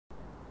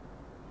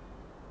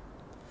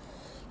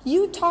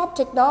U-Top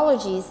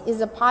Technologies is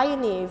a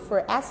pioneer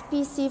for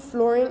SPC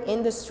flooring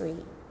industry.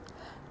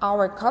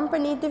 Our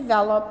company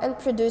developed and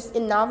produced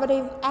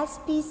innovative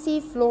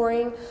SPC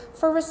flooring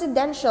for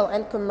residential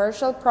and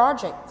commercial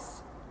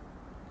projects.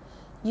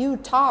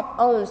 U-Top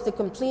owns the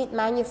complete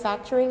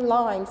manufacturing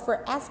line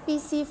for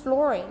SPC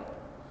flooring,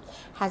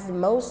 has the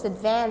most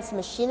advanced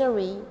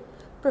machinery,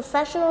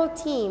 professional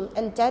team,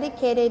 and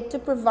dedicated to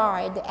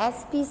provide the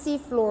SPC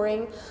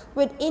flooring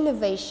with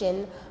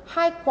innovation,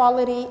 high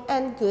quality,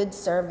 and good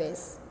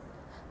service.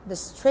 The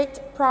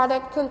strict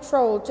product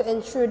control to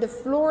ensure the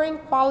flooring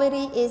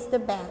quality is the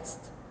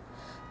best.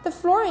 The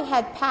flooring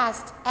had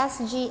passed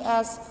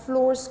SGS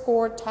Floor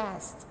Score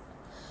test.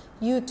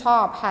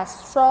 U-Top has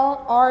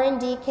strong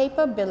R&D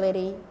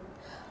capability.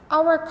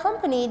 Our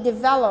company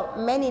developed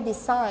many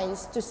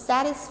designs to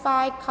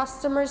satisfy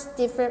customers'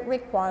 different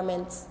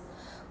requirements,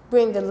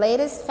 bring the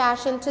latest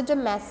fashion to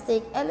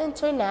domestic and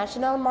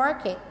international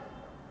market.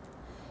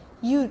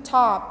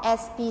 U-Top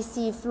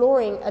SPC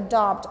flooring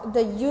adopt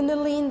the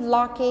Unilean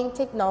locking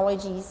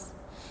technologies.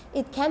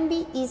 It can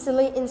be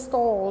easily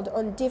installed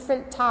on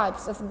different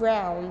types of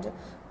ground,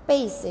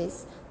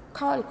 bases,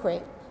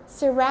 concrete,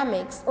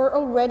 ceramics, or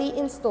already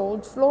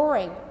installed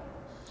flooring.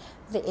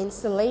 The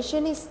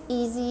installation is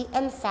easy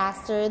and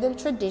faster than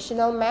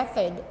traditional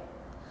method.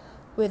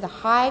 With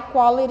high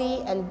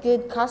quality and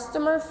good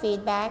customer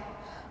feedback,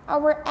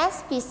 our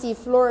SPC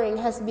flooring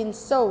has been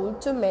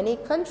sold to many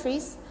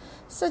countries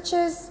such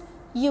as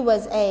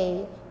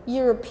USA,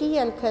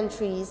 European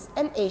countries,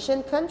 and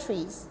Asian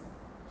countries.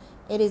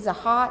 It is a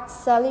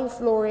hot-selling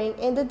flooring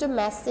in the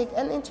domestic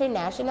and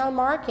international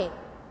market.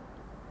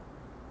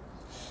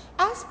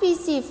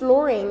 SPC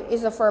flooring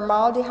is a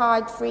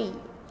formaldehyde-free,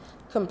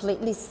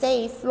 completely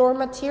safe floor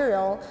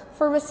material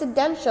for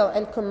residential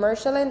and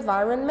commercial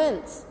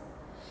environments.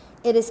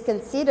 It is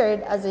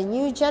considered as a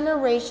new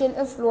generation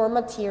of floor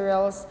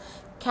materials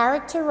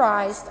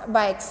characterized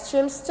by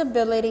extreme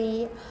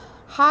stability,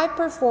 high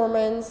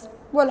performance,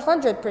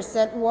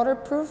 100%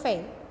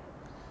 waterproofing.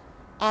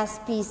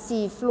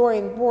 SPC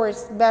flooring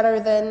works better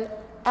than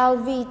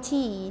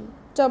LVT,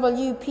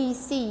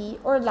 WPC,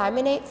 or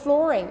laminate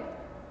flooring.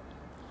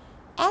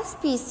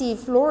 SPC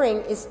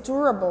flooring is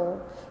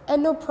durable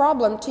and no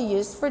problem to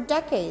use for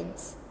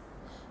decades.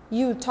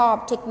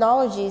 U-Top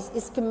Technologies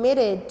is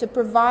committed to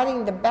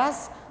providing the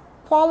best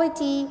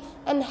quality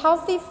and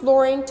healthy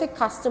flooring to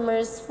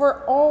customers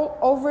for all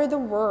over the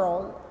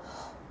world.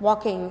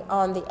 Walking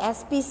on the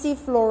SPC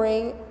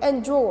flooring,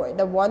 enjoy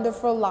the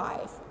wonderful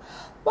life.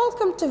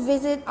 Welcome to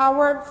visit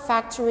our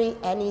factory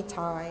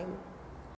anytime.